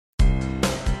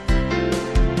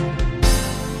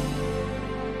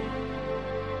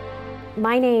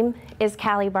My name is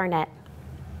Kali Barnett.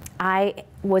 I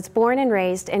was born and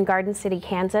raised in Garden City,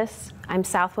 Kansas. I'm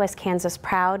Southwest Kansas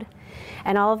proud.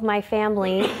 And all of my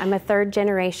family, I'm a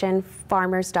third-generation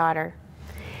farmer's daughter.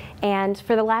 And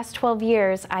for the last 12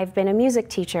 years, I've been a music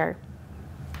teacher.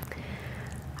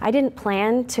 I didn't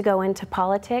plan to go into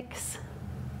politics,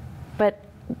 but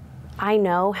I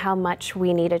know how much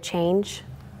we need a change.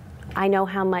 I know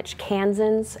how much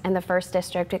Kansans and the 1st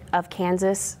District of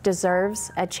Kansas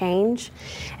deserves a change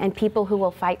and people who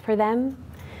will fight for them.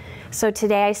 So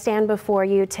today I stand before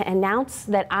you to announce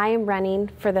that I am running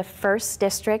for the 1st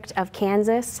District of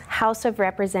Kansas House of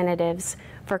Representatives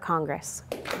for Congress.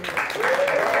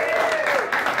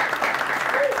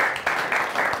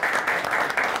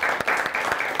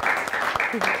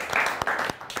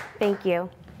 Thank you.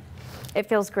 It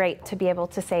feels great to be able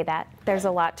to say that. There's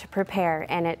a lot to prepare,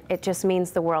 and it just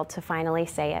means the world to finally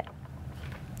say it.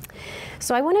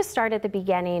 So I want to start at the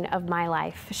beginning of my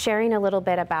life, sharing a little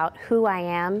bit about who I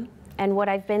am and what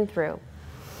I've been through.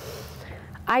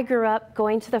 I grew up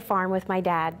going to the farm with my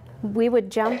dad. We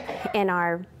would jump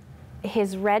in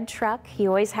his red truck. He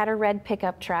always had a red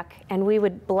pickup truck, and we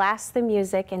would blast the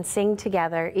music and sing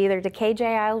together, either to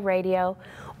KJIL radio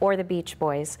or the Beach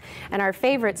Boys. And our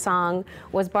favorite song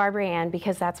was Barbara Ann,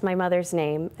 because that's my mother's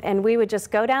name. And we would just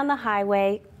go down the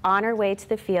highway on our way to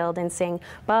the field and sing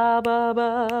ba ba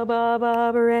ba ba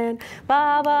Barbara Ann,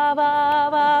 ba ba ba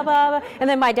ba ba. And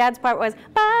then my dad's part was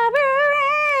Barbara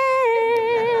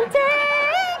Ann,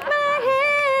 take my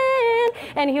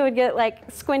hand. And he would get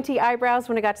like squinty eyebrows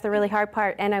when it got to the really hard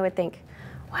part, and I would think,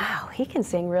 wow, he can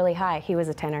sing really high. He was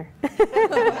a tenor.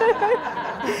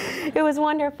 It was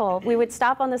wonderful. We would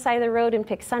stop on the side of the road and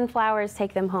pick sunflowers,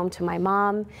 take them home to my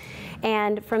mom.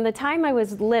 And from the time I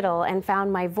was little and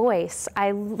found my voice,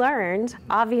 I learned,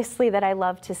 obviously, that I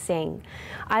loved to sing.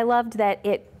 I loved that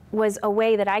it was a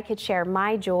way that I could share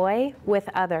my joy with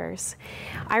others.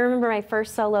 I remember my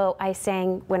first solo I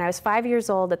sang when I was 5 years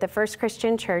old at the First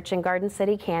Christian Church in Garden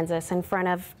City, Kansas, in front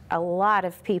of a lot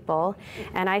of people.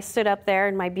 And I stood up there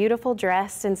in my beautiful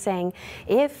dress and sang,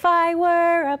 "If I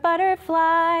were a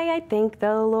butterfly, I'd thank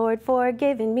the Lord for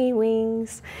giving me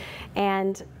wings."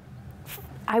 And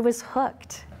I was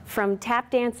hooked. From tap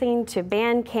dancing to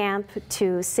band camp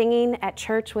to singing at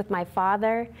church with my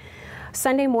father.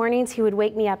 Sunday mornings, he would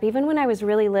wake me up, even when I was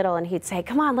really little, and he'd say,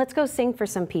 "Come on, let's go sing for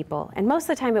some people." And most of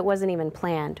the time, it wasn't even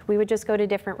planned. We would just go to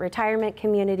different retirement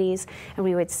communities, and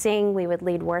we would sing, we would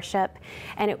lead worship.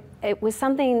 And it was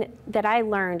something that I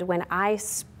learned when I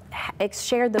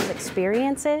shared those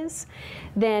experiences,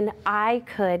 then I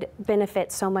could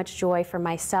benefit so much joy for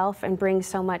myself and bring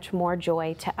so much more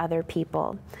joy to other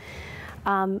people.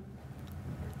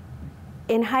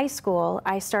 In high school,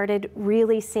 I started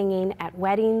really singing at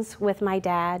weddings with my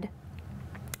dad,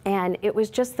 and it was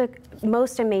just the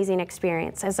most amazing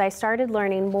experience. As I started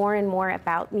learning more and more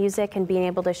about music and being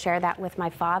able to share that with my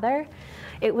father,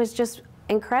 it was just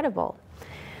incredible.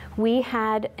 We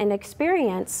had an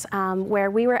experience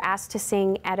where we were asked to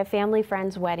sing at a family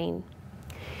friend's wedding.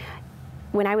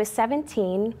 When I was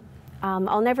 17,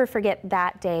 I'll never forget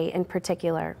that day in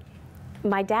particular.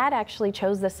 My dad actually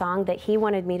chose the song that he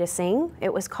wanted me to sing.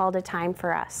 It was called "A Time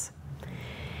for Us."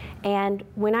 And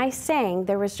when I sang,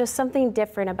 there was just something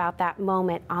different about that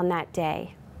moment on that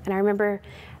day. And I remember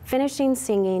finishing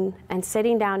singing and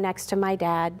sitting down next to my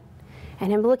dad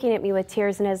and him looking at me with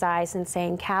tears in his eyes and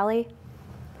saying, "Kali,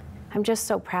 I'm just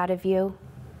so proud of you.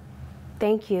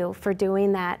 Thank you for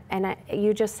doing that. And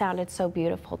you just sounded so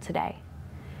beautiful today."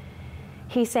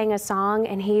 He sang a song,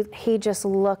 and he just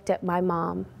looked at my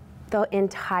mom the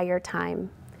entire time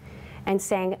and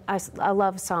sang a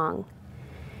love song.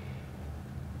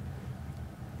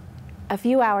 A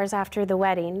few hours after the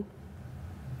wedding,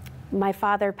 my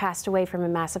father passed away from a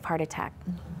massive heart attack.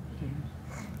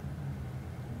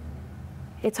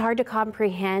 It's hard to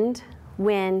comprehend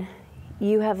when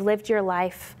you have lived your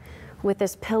life with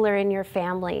this pillar in your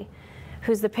family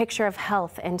who's the picture of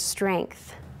health and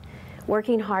strength,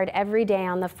 working hard every day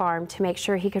on the farm to make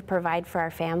sure he could provide for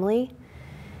our family.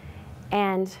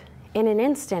 And in an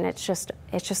instant, it's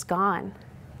just gone.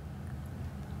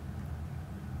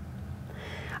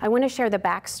 I want to share the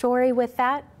backstory with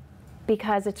that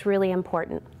because it's really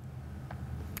important.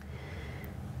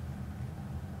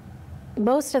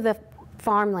 Most of the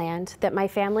farmland that my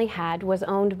family had was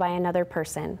owned by another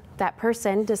person. That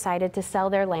person decided to sell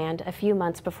their land a few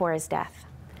months before his death.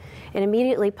 It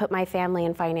immediately put my family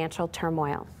in financial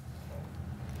turmoil.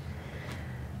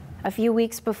 A few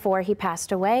weeks before he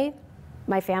passed away,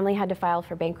 my family had to file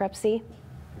for bankruptcy.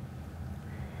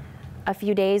 A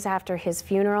few days after his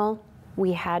funeral,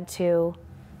 we had to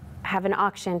have an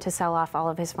auction to sell off all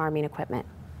of his farming equipment.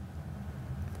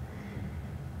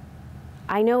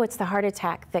 I know it's the heart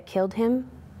attack that killed him,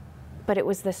 but it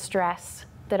was the stress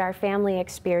that our family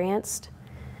experienced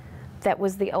that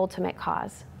was the ultimate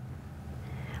cause.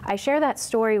 I share that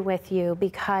story with you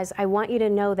because I want you to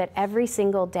know that every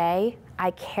single day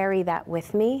I carry that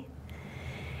with me.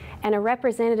 And a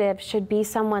representative should be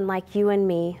someone like you and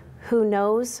me who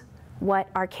knows what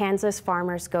our Kansas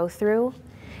farmers go through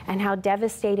and how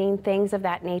devastating things of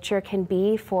that nature can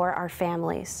be for our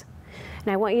families.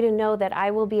 And I want you to know that I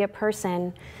will be a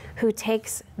person who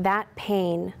takes that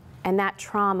pain and that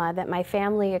trauma that my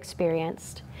family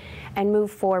experienced and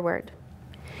move forward.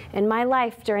 In my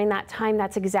life during that time,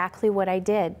 that's exactly what I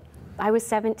did. I was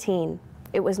 17.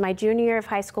 It was my junior year of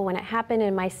high school when it happened.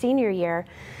 In my senior year,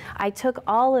 I took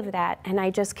all of that and I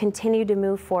just continued to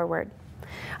move forward.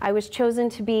 I was chosen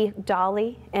to be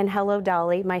Dolly in Hello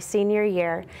Dolly my senior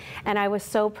year, and I was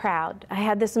so proud. I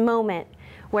had this moment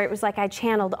where it was like I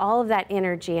channeled all of that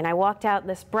energy, and I walked out in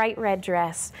this bright red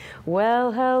dress.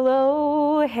 Well,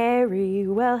 hello, Harry.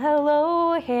 Well,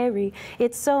 hello, Harry.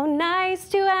 It's so nice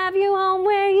to have you home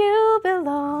where you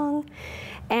belong.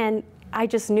 And I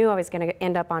just knew I was going to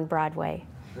end up on Broadway.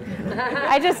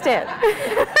 I just did.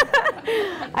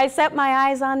 I set my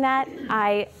eyes on that.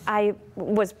 I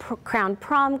was crowned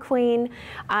prom queen.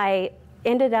 I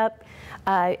ended up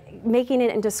making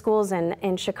it into schools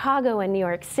in Chicago and New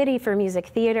York City for music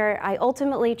theater. I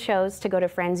ultimately chose to go to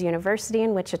Friends University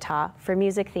in Wichita for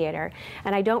music theater,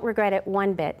 and I don't regret it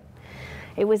one bit.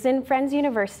 It was in Friends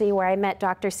University where I met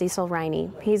Dr. Cecil Riney.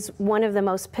 He's one of the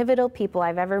most pivotal people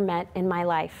I've ever met in my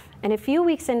life. And a few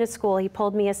weeks into school, he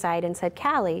pulled me aside and said,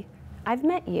 "Kali, I've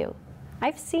met you.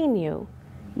 I've seen you.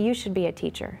 You should be a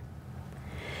teacher."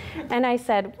 And I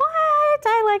said, "What?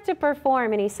 I like to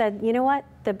perform." And he said, "You know what?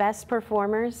 The best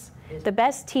performers, the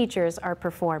best teachers are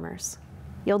performers.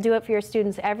 You'll do it for your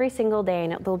students every single day,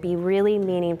 and it will be really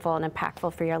meaningful and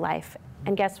impactful for your life."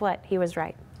 And guess what? He was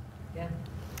right. Yeah.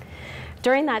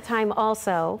 During that time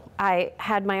also, I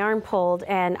had my arm pulled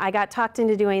and I got talked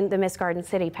into doing the Miss Garden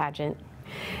City pageant.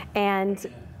 And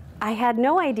I had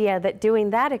no idea that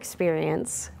doing that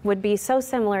experience would be so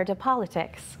similar to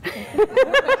politics.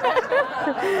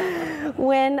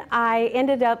 When I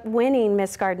ended up winning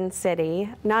Miss Garden City,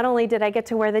 not only did I get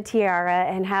to wear the tiara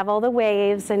and have all the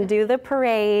waves and do the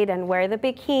parade and wear the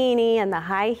bikini and the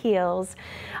high heels,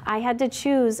 I had to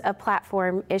choose a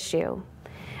platform issue.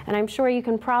 And I'm sure you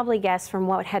can probably guess from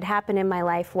what had happened in my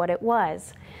life what it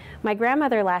was. My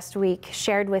grandmother last week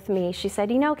shared with me, she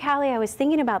said, "You know, Kali, I was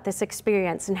thinking about this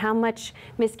experience and how much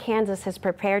Miss Kansas has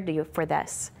prepared you for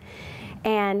this."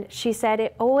 And she said,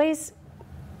 "It always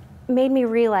made me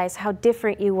realize how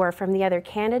different you were from the other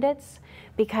candidates,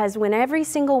 because when every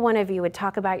single one of you would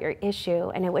talk about your issue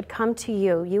and it would come to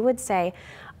you, you would say,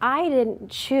 'I didn't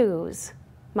choose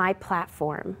my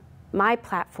platform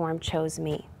chose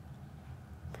me.'"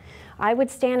 I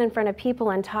would stand in front of people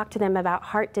and talk to them about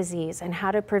heart disease and how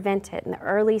to prevent it and the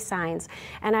early signs.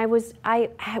 And I was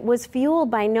fueled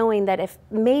by knowing that if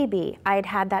maybe I had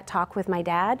had that talk with my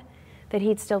dad, that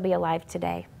he'd still be alive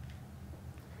today.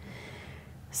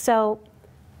 So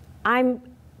I'm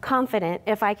confident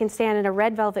if I can stand in a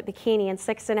red velvet bikini and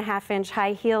 6.5-inch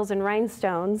high heels and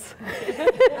rhinestones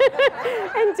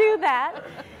and do that,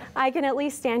 I can at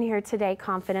least stand here today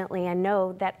confidently and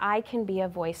know that I can be a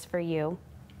voice for you.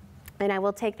 And I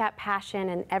will take that passion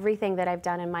and everything that I've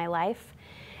done in my life,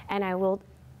 and I will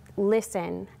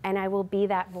listen, and I will be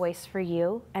that voice for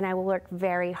you, and I will work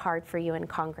very hard for you in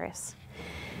Congress.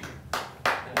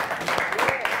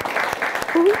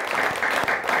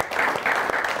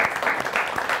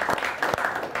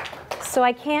 So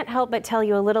I can't help but tell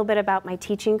you a little bit about my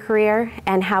teaching career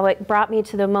and how it brought me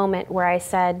to the moment where I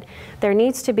said, there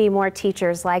needs to be more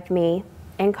teachers like me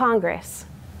in Congress.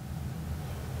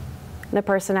 The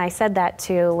person I said that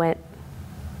to went,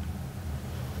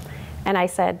 and I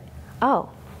said, "Oh,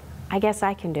 I guess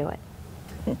I can do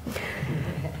it."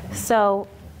 So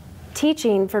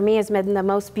teaching for me has been the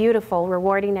most beautiful,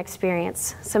 rewarding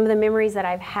experience. Some of the memories that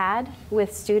I've had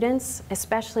with students,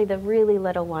 especially the really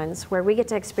little ones, where we get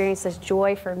to experience this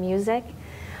joy for music,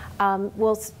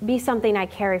 will be something I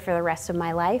carry for the rest of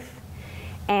my life.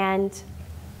 And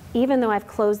even though I've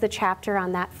closed the chapter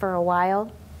on that for a while,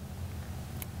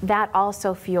 that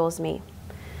also fuels me.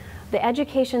 The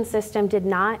education system did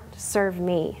not serve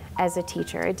me as a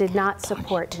teacher. It did not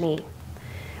support me.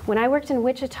 When I worked in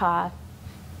Wichita,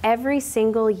 every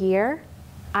single year,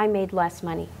 I made less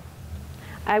money.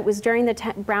 It was during the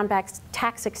Brownback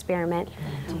tax experiment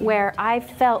where I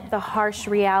felt the harsh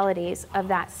realities of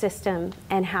that system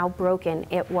and how broken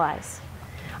it was.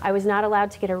 I was not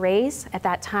allowed to get a raise. At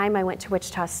that time, I went to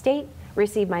Wichita State,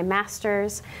 received my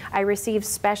master's. I received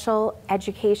special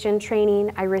education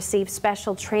training. I received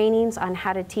special trainings on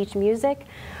how to teach music.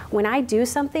 When I do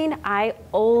something, I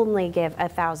only give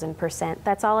 1,000%.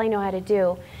 That's all I know how to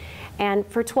do. And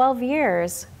for 12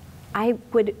 years, I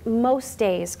would most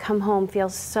days come home feel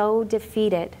so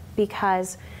defeated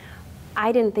because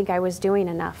I didn't think I was doing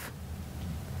enough.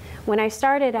 When I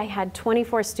started, I had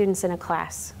 24 students in a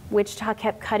class. Wichita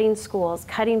kept cutting schools,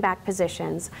 cutting back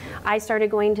positions. I started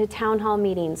going to town hall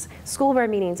meetings, school board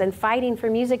meetings, and fighting for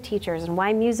music teachers and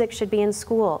why music should be in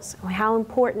schools, how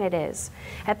important it is.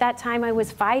 At that time, I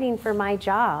was fighting for my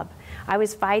job. I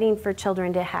was fighting for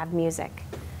children to have music.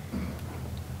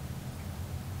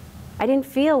 I didn't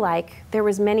feel like there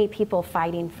was many people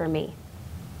fighting for me.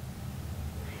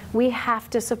 We have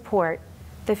to support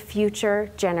the future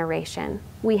generation.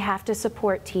 We have to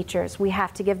support teachers. We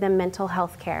have to give them mental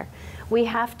health care. We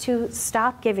have to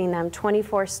stop giving them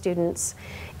 24 students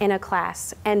in a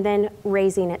class and then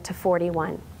raising it to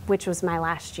 41, which was my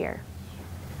last year.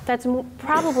 That's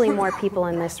probably more people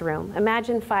in this room.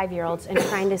 Imagine 5-year-olds and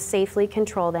trying to safely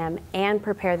control them and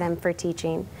prepare them for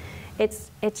teaching.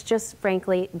 It's just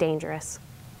frankly dangerous.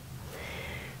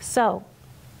 So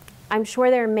I'm sure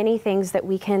there are many things that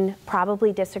we can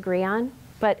probably disagree on,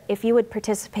 but if you would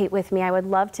participate with me, I would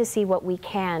love to see what we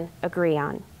can agree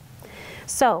on.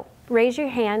 So raise your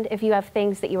hand if you have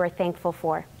things that you are thankful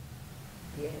for.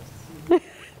 Yes.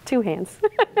 2 hands.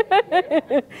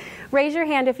 Raise your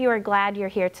hand if you are glad you're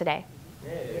here today.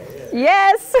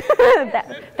 Yes!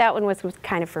 that one was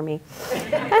kind of for me.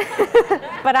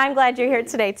 But I'm glad you're here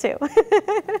today too.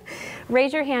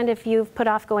 Raise your hand if you've put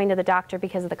off going to the doctor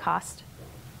because of the cost.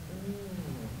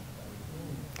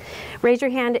 Raise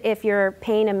your hand if you're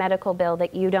paying a medical bill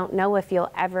that you don't know if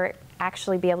you'll ever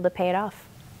actually be able to pay it off.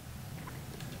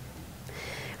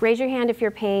 Raise your hand if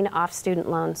you're paying off student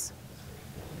loans.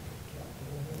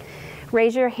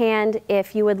 Raise your hand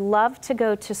if you would love to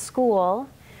go to school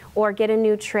or get a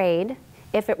new trade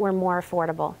if it were more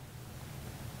affordable.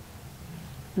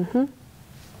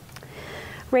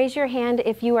 Raise your hand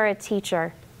if you are a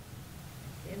teacher,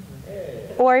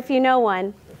 or if you know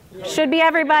one. Should be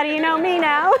everybody, you know me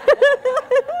now.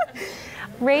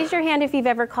 Raise your hand if you've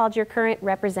ever called your current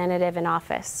representative in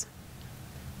office.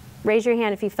 Raise your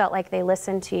hand if you felt like they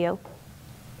listened to you.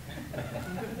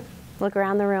 Look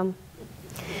around the room.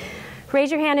 Raise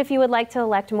your hand if you would like to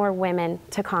elect more women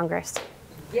to Congress.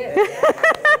 Yes.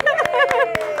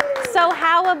 So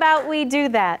how about we do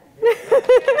that?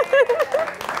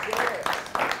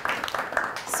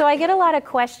 So I get a lot of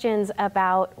questions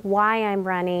about why I'm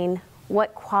running,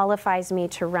 what qualifies me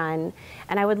to run,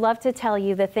 and I would love to tell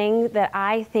you the thing that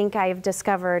I think I've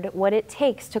discovered what it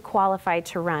takes to qualify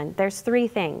to run. There's 3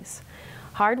 things: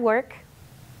 hard work,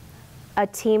 a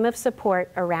team of support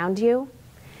around you,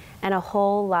 and a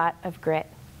whole lot of grit.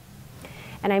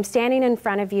 And I'm standing in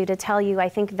front of you to tell you I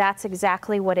think that's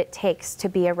exactly what it takes to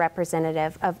be a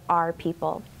representative of our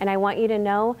people. And I want you to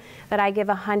know that I give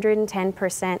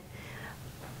 110%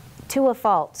 to a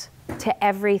fault to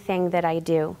everything that I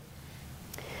do.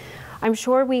 I'm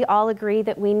sure we all agree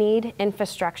that we need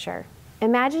infrastructure.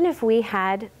 Imagine if we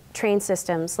had train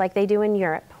systems like they do in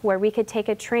Europe, where we could take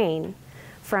a train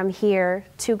from here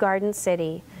to Garden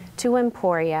City, to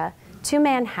Emporia, to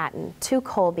Manhattan, to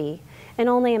Colby, in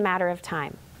only a matter of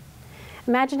time.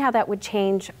 Imagine how that would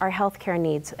change our healthcare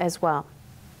needs as well,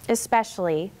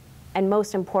 especially, and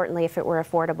most importantly, if it were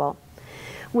affordable.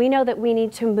 We know that we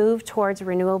need to move towards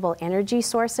renewable energy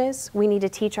sources. We need to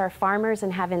teach our farmers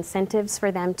and have incentives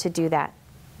for them to do that.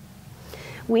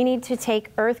 We need to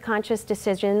take earth-conscious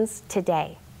decisions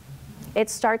today. It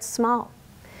starts small.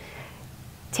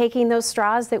 Taking those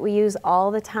straws that we use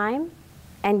all the time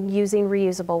and using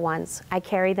reusable ones. I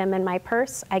carry them in my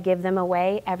purse. I give them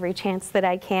away every chance that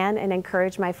I can and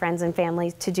encourage my friends and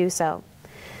family to do so.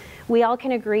 We all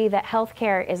can agree that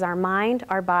healthcare is our mind,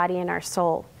 our body, and our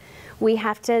soul. We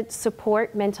have to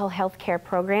support mental health care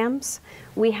programs.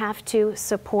 We have to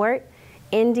support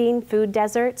ending food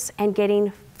deserts and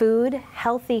getting food,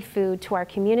 healthy food, to our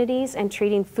communities and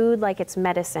treating food like it's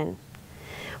medicine.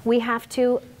 We have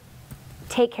to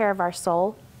take care of our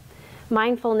soul.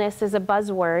 Mindfulness is a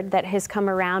buzzword that has come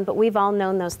around, but we've all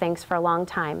known those things for a long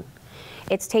time.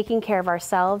 It's taking care of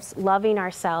ourselves,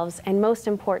 and most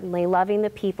importantly, loving the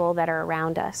people that are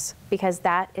around us, because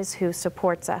that is who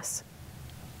supports us.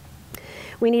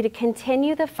 We need to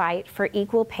continue the fight for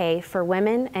equal pay for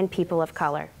women and people of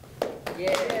color.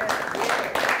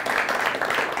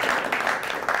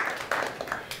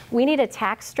 We need a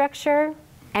tax structure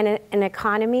and an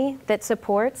economy that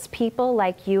supports people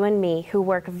like you and me who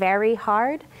work very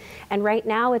hard, and right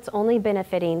now it's only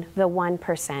benefiting the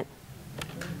 1%.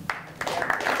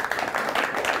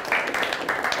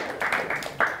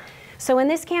 So in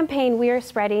this campaign, we are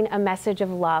spreading a message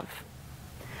of love.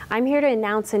 I'm here to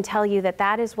announce and tell you that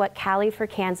that is what Kali for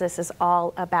Kansas is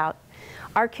all about.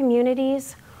 Our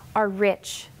communities are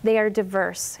rich, they are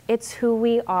diverse. It's who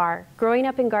we are. Growing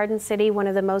up in Garden City, one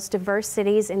of the most diverse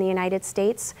cities in the United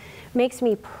States, makes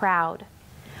me proud.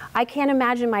 I can't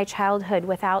imagine my childhood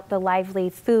without the lively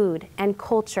food and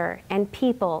culture and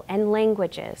people and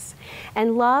languages.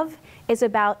 And love is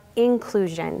about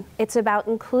inclusion. It's about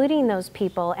including those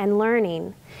people and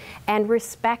learning and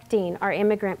respecting our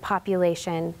immigrant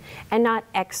population and not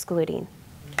excluding.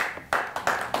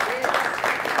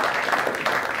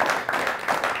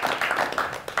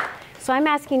 So I'm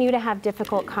asking you to have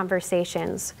difficult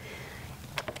conversations.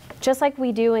 Just like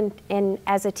we do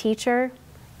as a teacher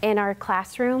in our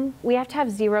classroom, we have to have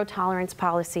zero tolerance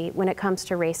policy when it comes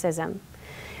to racism.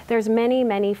 There's many,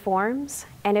 many forms,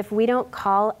 and if we don't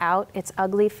call out its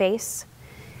ugly face,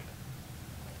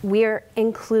 we're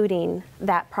including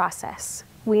that process.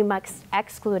 We must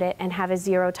exclude it and have a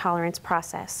zero tolerance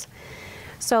process.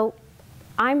 So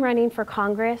I'm running for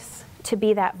Congress to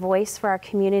be that voice for our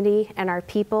community and our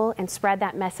people and spread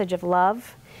that message of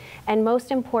love. And most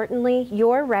importantly,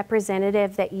 your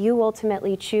representative that you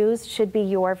ultimately choose should be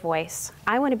your voice.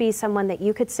 I want to be someone that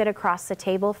you could sit across the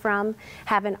table from,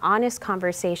 have an honest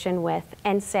conversation with,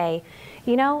 and say,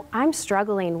 you know, I'm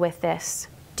struggling with this.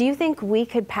 Do you think we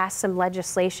could pass some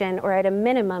legislation or at a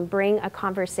minimum bring a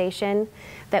conversation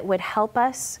that would help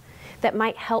us, that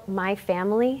might help my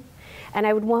family? And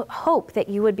I would hope that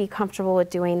you would be comfortable with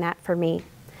doing that for me.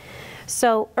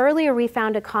 So earlier we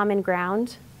found a common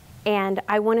ground, and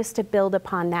I want us to build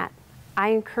upon that. I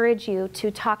encourage you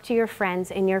to talk to your friends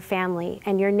and your family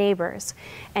and your neighbors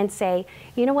and say,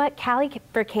 you know what, Kali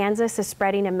for Kansas is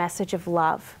spreading a message of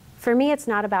love. For me, it's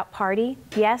not about party.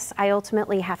 Yes, I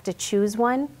ultimately have to choose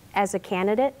one as a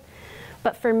candidate,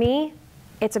 but for me,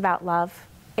 it's about love.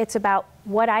 It's about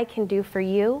what I can do for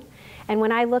you. And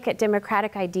when I look at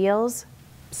democratic ideals,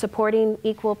 supporting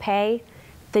equal pay,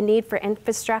 the need for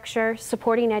infrastructure,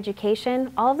 supporting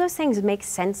education, all of those things make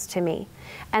sense to me.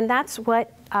 And that's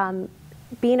what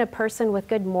being a person with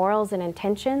good morals and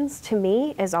intentions, to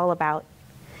me, is all about.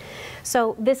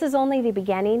 So this is only the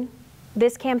beginning.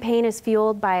 This campaign is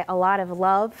fueled by a lot of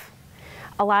love,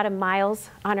 a lot of miles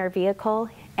on our vehicle,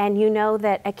 and you know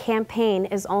that a campaign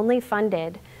is only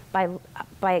funded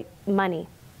by money.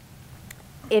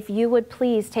 If you would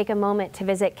please take a moment to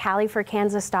visit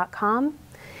califorkansas.com.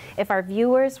 If our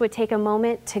viewers would take a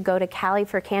moment to go to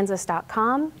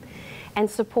califorkansas.com and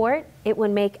support, it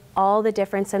would make all the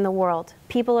difference in the world.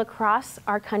 People across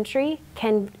our country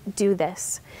can do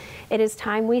this. It is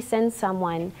time we send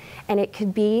someone, and it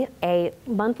could be a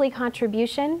monthly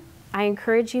contribution. I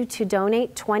encourage you to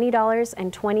donate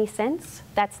 $20.20.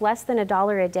 That's less than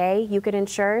 $1 a day. You could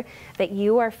ensure that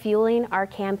you are fueling our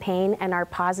campaign and our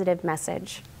positive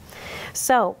message.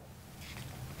 So,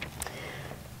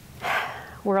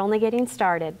 we're only getting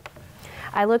started.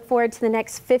 I look forward to the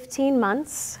next 15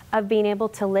 months of being able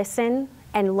to listen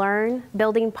and learn,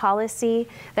 building policy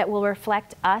that will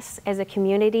reflect us as a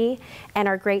community and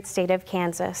our great state of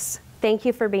Kansas. Thank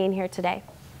you for being here today.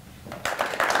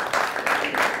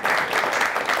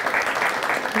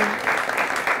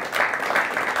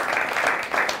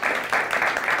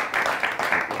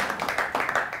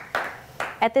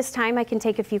 At this time, I can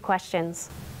take a few questions.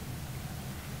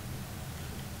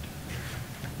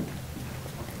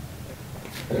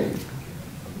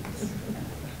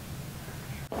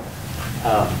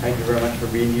 Thank you very much for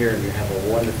being here, and you have a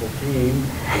wonderful team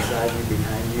beside you,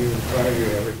 behind you, in front of you,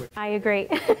 everywhere. I agree.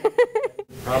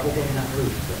 Probably not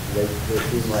rude, but they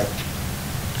seem like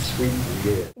sweet and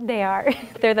good. They are.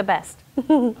 They're the best.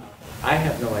 I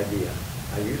have no idea.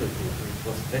 I usually pay pretty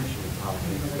close attention to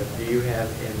politics, but do you have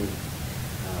any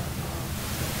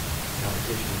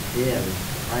competition in the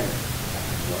primary? I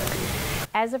have no idea.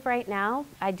 As of right now,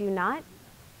 I do not.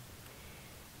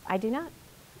 I do not.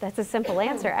 That's a simple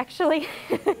answer, actually.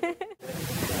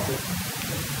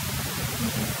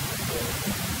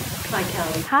 Hi,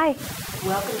 Kali. Hi.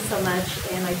 Welcome so much,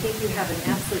 and I think you have an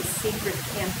absolute secret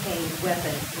campaign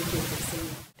weapon, which is the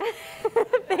singing.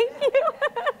 Thank you.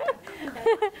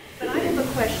 But I have a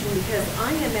question, because I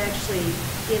am actually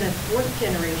in a fourth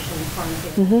generation farm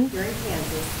family here in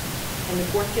Kansas, and the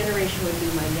fourth generation would be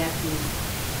my nephew.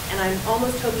 And I'm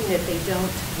almost hoping that they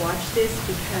don't watch this,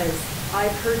 because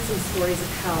I've heard some stories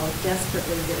of how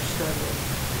desperately they're struggling.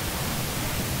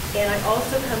 And I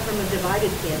also come from a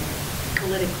divided family.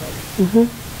 politically. Mm-hmm.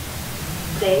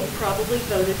 They probably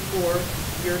voted for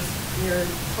your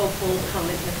hopeful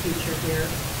opponent in the future here.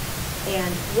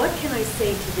 And what can I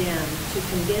say to them to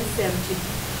convince them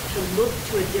to look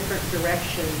to a different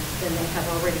direction than they have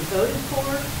already voted for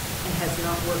and has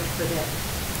not worked for them?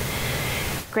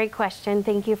 Great question.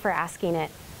 Thank you for asking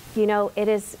it. You know, it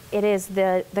is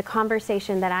the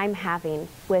conversation that I'm having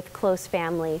with close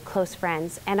family, close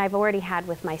friends, and I've already had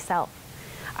with myself.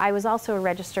 I was also a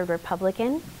registered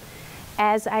Republican.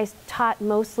 As I taught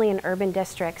mostly in urban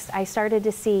districts, I started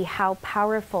to see how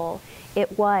powerful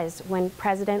it was when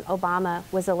President Obama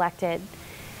was elected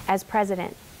as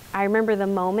president. I remember the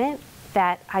moment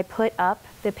that I put up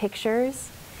the pictures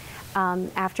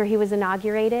after he was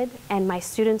inaugurated, and my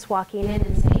students walking in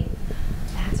and saying,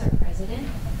 "That's our president."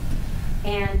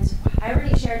 And I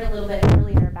already shared a little bit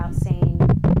earlier about saying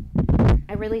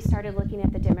I really started looking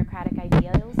at the democratic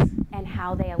ideals and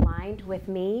how they aligned with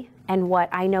me and what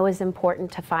I know is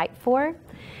important to fight for.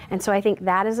 And so I think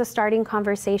that is a starting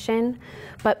conversation.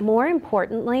 But more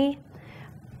importantly,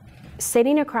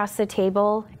 sitting across the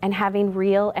table and having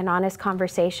real and honest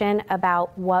conversation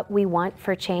about what we want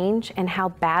for change and how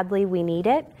badly we need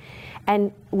it,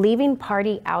 and leaving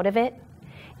party out of it,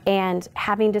 and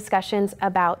having discussions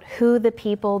about who the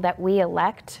people that we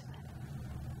elect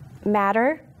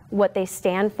matter, what they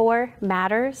stand for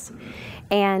matters,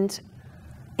 and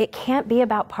it can't be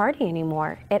about party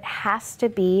anymore. It has to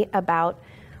be about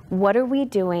what are we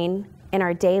doing in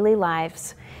our daily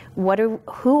lives,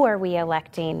 who are we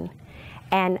electing,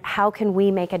 and how can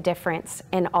we make a difference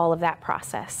in all of that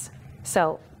process.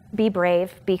 So be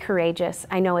brave, be courageous.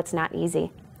 I know it's not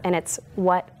easy, and it's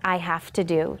what I have to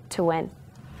do to win.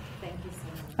 Thank you so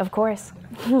much. Of course.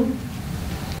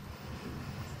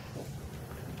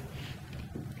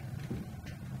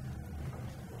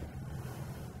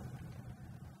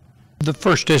 The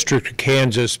first district of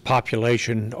Kansas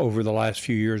population over the last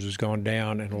few years has gone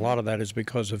down, and a lot of that is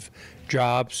because of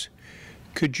jobs.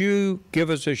 Could you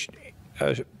give us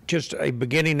just a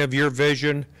beginning of your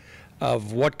vision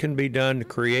of what can be done to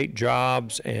create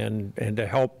jobs and to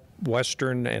help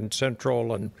western and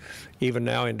central and even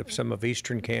now into some of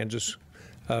eastern Kansas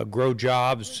grow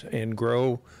jobs and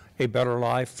grow a better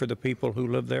life for the people who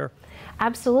live there?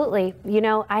 Absolutely. You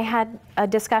know, I had a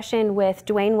discussion with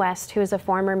Dwayne West, who is a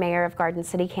former mayor of Garden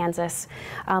City, Kansas.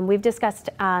 We've discussed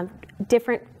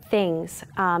different things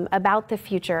about the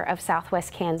future of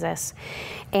Southwest Kansas.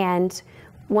 And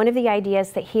one of the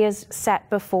ideas that he has set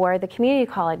before the community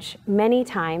college many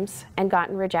times and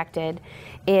gotten rejected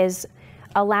is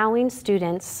allowing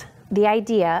students, the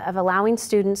idea of allowing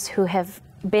students who have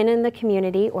been in the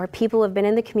community, or people who have been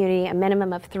in the community a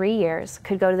minimum of 3 years,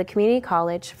 could go to the community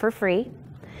college for free.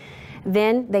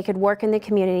 Then they could work in the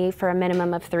community for a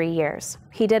minimum of 3 years.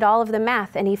 He did all of the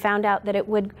math, and he found out that it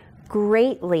would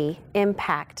greatly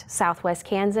impact Southwest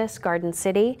Kansas, Garden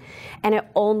City, and it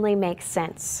only makes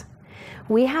sense.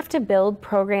 We have to build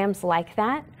programs like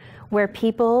that where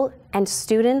people and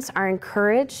students are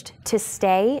encouraged to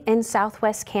stay in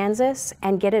Southwest Kansas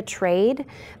and get a trade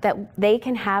that they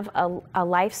can have a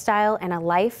lifestyle and a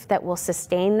life that will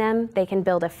sustain them, they can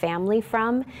build a family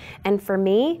from. And for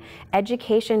me,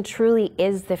 education truly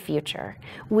is the future.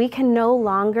 We can no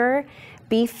longer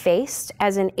be faced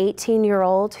as an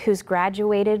 18-year-old who's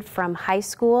graduated from high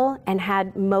school and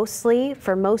had mostly,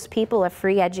 for most people, a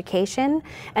free education,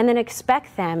 and then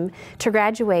expect them to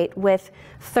graduate with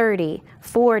 $30,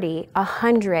 $40,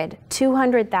 $100,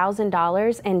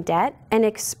 $200,000 in debt and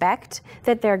expect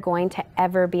that they're going to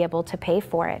ever be able to pay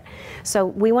for it. So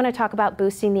we want to talk about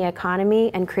boosting the economy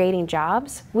and creating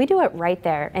jobs. We do it right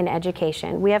there in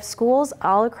education. We have schools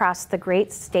all across the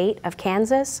great state of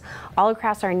Kansas, all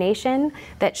across our nation,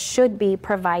 that should be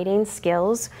providing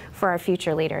skills for our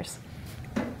future leaders.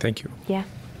 Thank you. Yeah.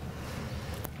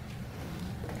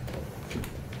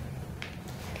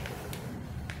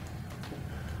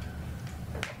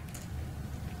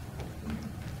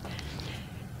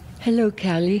 Hello,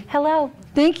 Kali. Hello.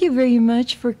 Thank you very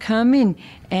much for coming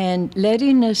and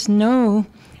letting us know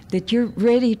that you're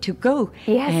ready to go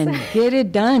Yes. and get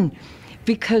it done.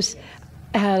 Because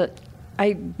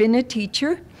I've been a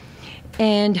teacher,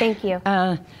 and Thank you.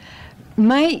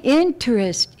 My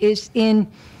interest is in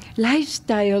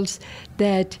lifestyles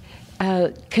that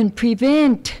can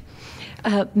prevent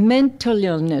mental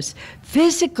illness,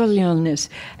 physical illness,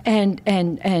 and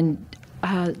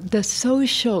the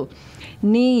social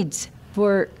needs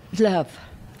for love.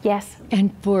 Yes.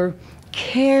 And for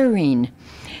caring.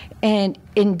 And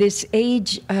in this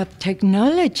age of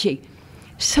technology,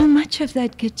 so much of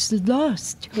that gets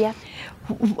lost. Yeah.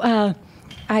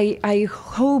 I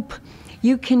hope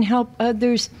you can help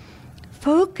others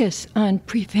focus on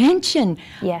prevention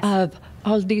Yes. of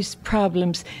all these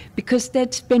problems, because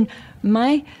that's been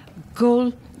my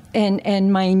goal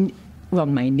and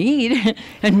my need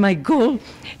and my goal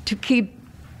to keep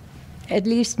at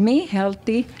least me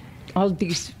healthy all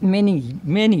these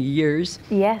many years.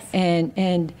 Yes.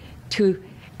 And to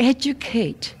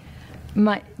educate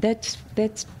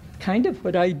that's kind of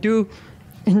what I do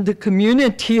in the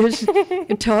community, is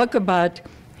talk about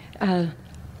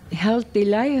healthy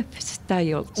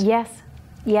lifestyles. Yes,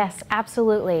 yes,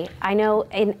 absolutely. I know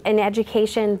in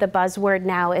education, the buzzword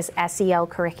now is SEL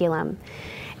curriculum.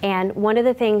 And one of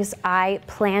the things I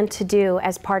plan to do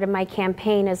as part of my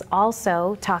campaign is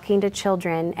also talking to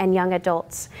children and young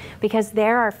adults, because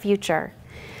they're our future.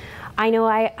 I know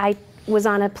I was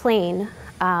on a plane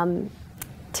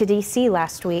to DC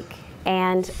last week,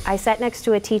 and I sat next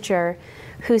to a teacher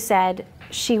who said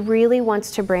she really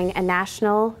wants to bring a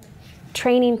national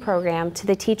training program to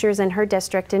the teachers in her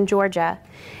district in Georgia,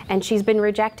 and she's been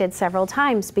rejected several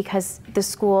times because the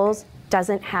schools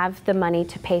doesn't have the money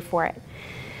to pay for it.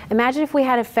 Imagine if we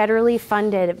had a federally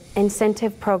funded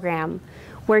incentive program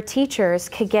where teachers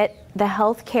could get the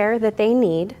health care that they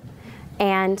need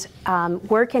and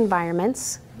work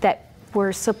environments that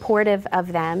were supportive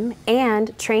of them,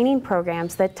 and training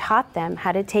programs that taught them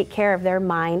how to take care of their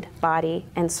mind, body,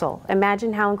 and soul.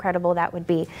 Imagine how incredible that would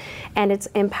be. And it's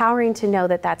empowering to know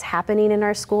that that's happening in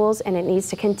our schools, and it needs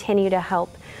to continue to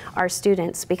help our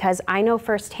students, because I know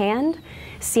firsthand,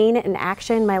 seeing it in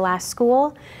action my last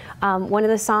school, one of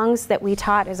the songs that we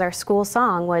taught as our school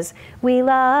song was, "We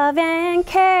love and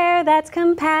care, that's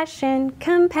compassion,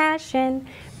 compassion.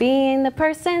 Being the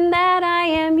person that I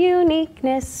am,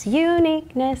 uniqueness,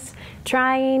 uniqueness.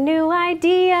 Trying new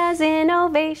ideas,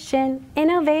 innovation,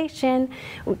 innovation."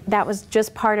 That was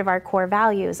just part of our core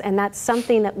values, and that's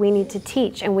something that we need to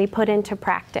teach and we put into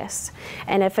practice.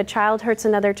 And if a child hurts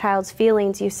another child's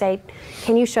feelings, you say,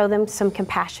 can you show them some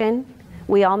compassion?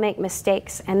 We all make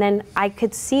mistakes, and then I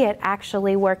could see it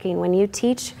actually working. When you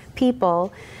teach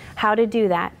people how to do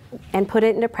that and put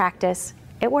it into practice,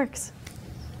 it works.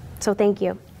 So thank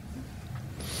you.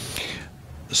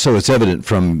 So it's evident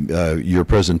from your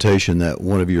presentation that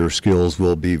one of your skills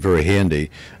will be very handy.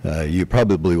 You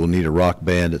probably will need a rock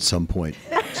band at some point.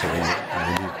 So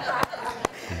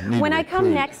When I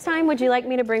come next time, would you like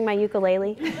me to bring my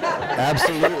ukulele?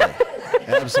 Absolutely.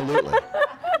 Absolutely.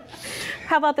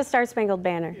 How about the Star Spangled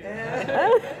Banner?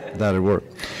 That'd work.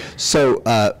 So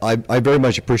I very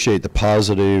much appreciate the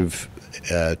positive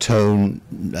tone,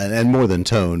 and more than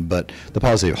tone, but the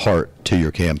positive heart to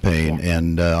your campaign, yeah.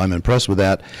 And I'm impressed with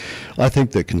that. I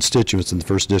think the constituents in the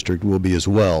 1st District will be as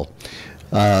well.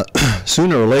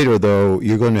 Sooner or later, though,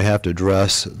 you're going to have to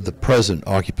address the present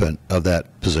occupant of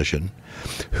that position,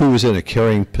 who is in a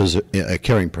caring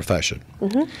profession.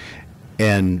 Mm-hmm.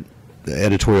 And the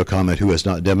editorial comment, who has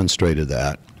not demonstrated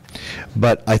that.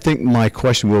 But I think my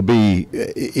question will be,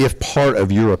 if part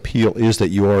of your appeal is that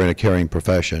you are in a caring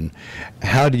profession,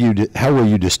 how will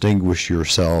you distinguish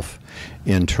yourself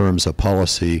in terms of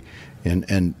policy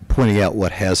and pointing out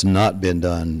what has not been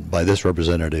done by this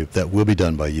representative that will be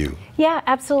done by you? Yeah,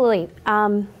 absolutely.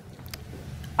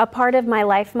 A part of my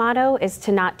life motto is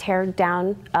to not tear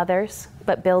down others,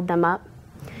 but build them up.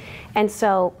 And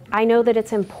so I know that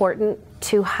it's important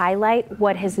to highlight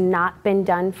what has not been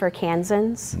done for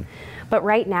Kansans. But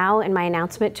right now in my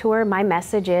announcement tour, my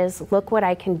message is, look what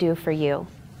I can do for you.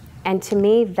 And to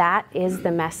me, that is the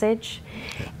message.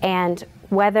 And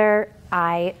whether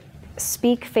I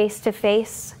speak face to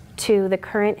face to the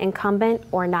current incumbent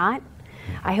or not,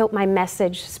 I hope my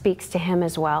message speaks to him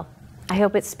as well. I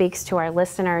hope it speaks to our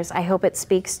listeners. I hope it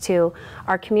speaks to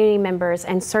our community members,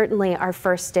 and certainly our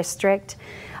 1st District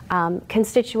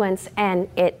constituents, and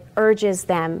it urges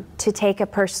them to take a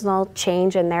personal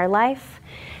change in their life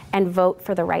and vote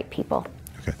for the right people.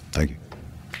 Okay, thank you.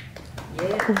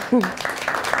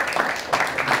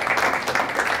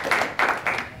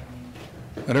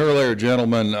 An earlier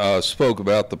gentleman spoke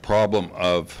about the problem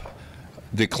of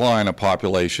decline of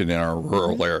population in our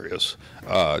rural areas.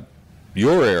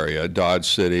 Your area, Dodge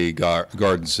City,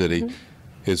 Garden City,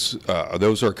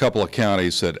 those are a couple of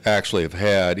counties that actually have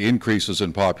had increases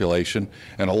in population,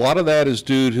 and a lot of that is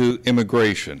due to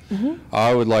immigration. Mm-hmm.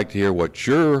 I would like to hear what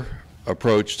your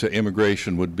approach to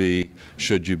immigration would be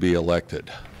should you be elected.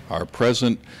 Our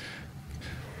present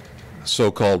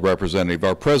so-called representative,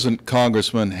 our present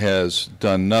congressman has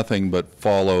done nothing but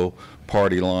follow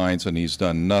party lines, and he's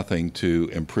done nothing to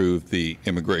improve the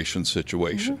immigration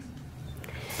situation. Mm-hmm.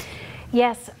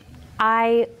 Yes,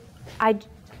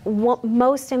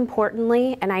 most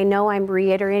importantly, and I know I'm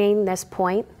reiterating this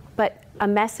point, but a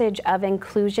message of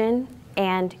inclusion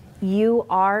and you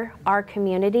are our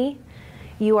community,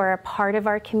 you are a part of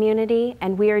our community,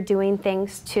 and we are doing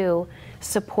things to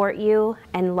support you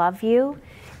and love you,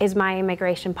 is my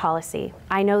immigration policy.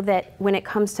 I know that when it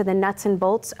comes to the nuts and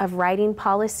bolts of writing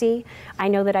policy, I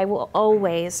know that I will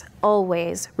always,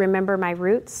 always remember my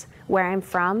roots, where I'm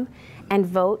from, and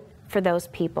vote for those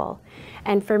people.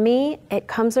 And for me, it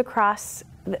comes across,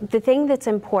 the thing that's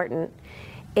important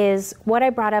is what I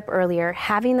brought up earlier,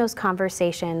 having those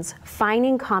conversations,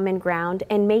 finding common ground,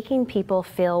 and making people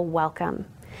feel welcome.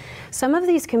 Some of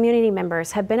these community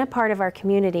members have been a part of our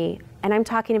community, and I'm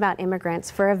talking about immigrants,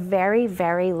 for a very,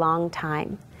 very long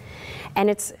time. And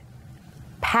it's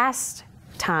past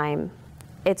time.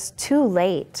 It's too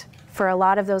late for a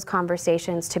lot of those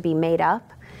conversations to be made up,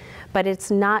 but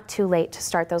it's not too late to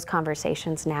start those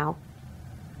conversations now.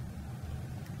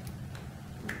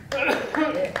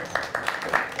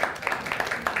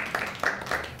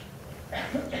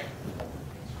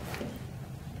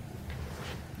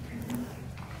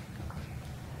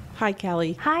 Hi,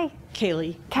 Callie. Hi.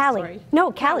 Kaylee. Callie. Sorry.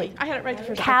 No, Callie. I had it right the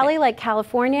first time. Callie, like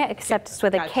California, except it's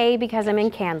with a Gotcha. K because I'm in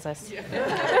Kansas.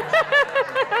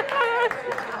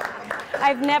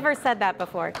 I've never said that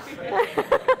before.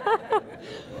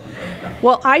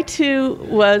 Well, I too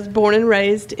was born and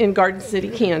raised in Garden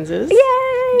City, Kansas. Yay!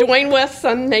 Dwayne West's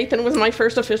son, Nathan, was my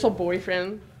first official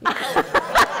boyfriend. We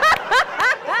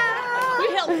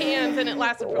held hands and it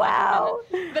lasted for Wow. like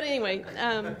a minute. But anyway,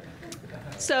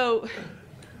 so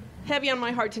heavy on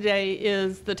my heart today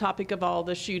is the topic of all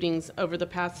the shootings over the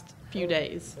past few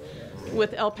days,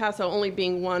 with El Paso only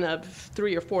being one of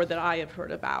 3 or 4 that I have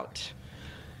heard about.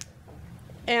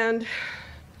 And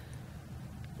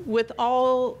with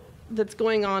all that's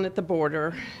going on at the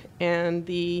border and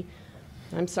the,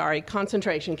 I'm sorry,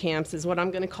 concentration camps is what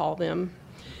I'm going to call them.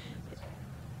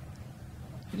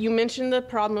 You mentioned the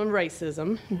problem of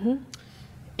racism. Mm-hmm.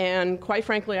 And quite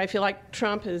frankly, I feel like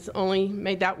Trump has only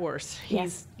made that worse.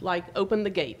 He's like opened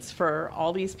the gates for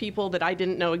all these people that I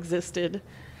didn't know existed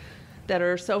that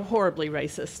are so horribly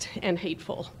racist and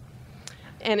hateful.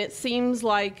 And it seems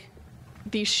like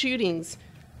these shootings,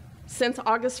 since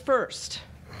August 1st,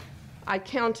 I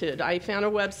counted, I found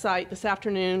a website this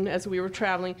afternoon as we were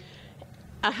traveling,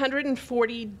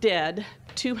 140 dead,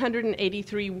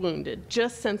 283 wounded,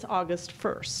 just since August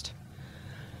 1st.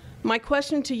 My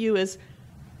question to you is,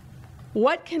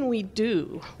 what can we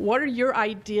do? What are your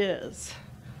ideas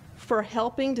for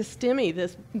helping to stymie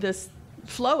this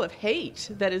flow of hate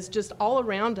that is just all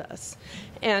around us?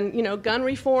 And, you know, gun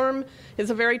reform is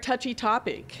a very touchy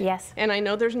topic. Yes. And I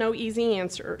know there's no easy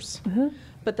answers. Mm-hmm.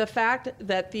 But the fact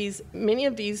that many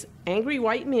of these angry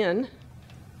white men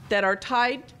that are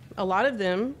tied, a lot of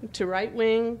them, to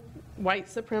right-wing white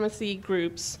supremacy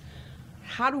groups,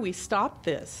 how do we stop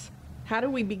this? How do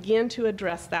we begin to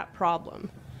address that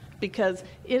problem? Because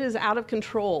it is out of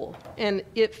control and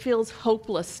it feels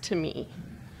hopeless to me.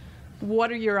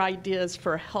 What are your ideas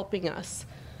for helping us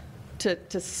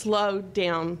to slow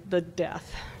down the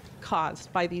death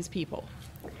caused by these people?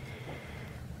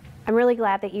 I'm really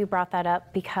glad that you brought that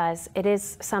up because it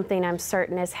is something I'm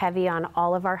certain is heavy on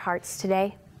all of our hearts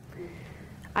today.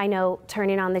 I know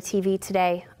turning on the TV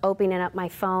today, opening up my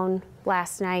phone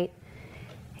last night,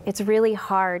 it's really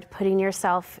hard putting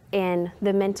yourself in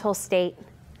the mental state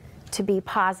to be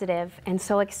positive and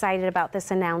so excited about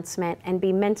this announcement and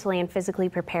be mentally and physically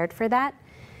prepared for that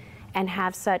and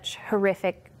have such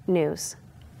horrific news.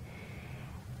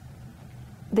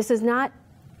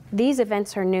 These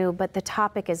events are new, but the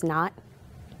topic is not.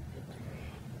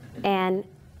 And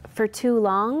for too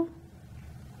long,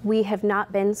 we have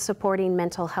not been supporting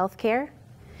mental health care.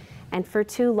 And for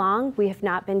too long, we have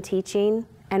not been teaching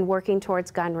and working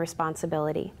towards gun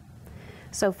responsibility.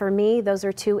 So for me, those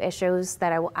are 2 issues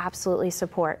that I will absolutely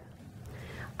support.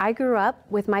 I grew up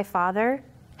with my father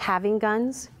having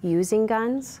guns, using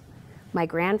guns. My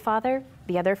grandfather,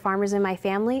 the other farmers in my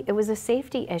family, it was a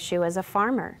safety issue as a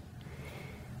farmer.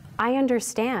 I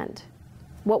understand.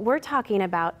 What we're talking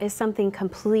about is something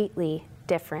completely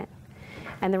different.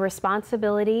 And the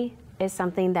responsibility is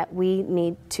something that we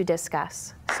need to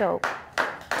discuss. So.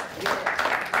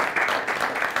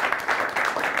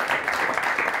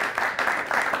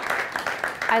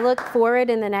 I look forward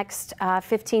in the next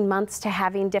 15 months to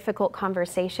having difficult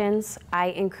conversations. I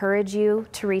encourage you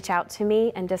to reach out to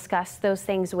me and discuss those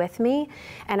things with me.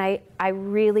 And I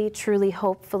really, truly,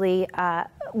 hopefully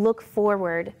look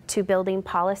forward to building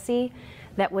policy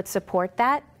that would support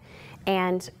that.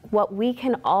 And what we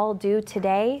can all do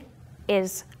today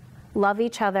is love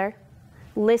each other,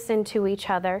 listen to each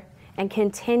other, and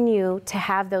continue to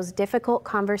have those difficult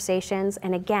conversations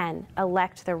and, again,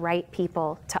 elect the right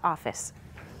people to office.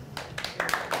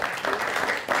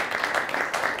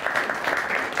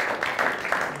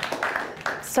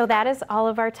 So that is all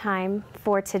of our time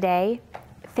for today.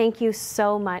 Thank you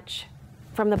so much.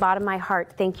 From the bottom of my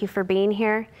heart, thank you for being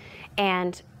here,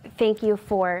 and thank you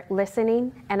for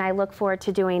listening, and I look forward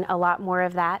to doing a lot more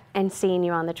of that and seeing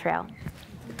you on the trail.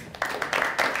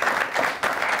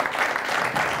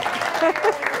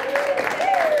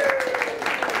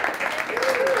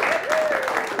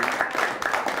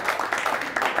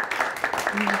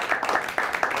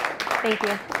 Thank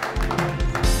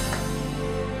you.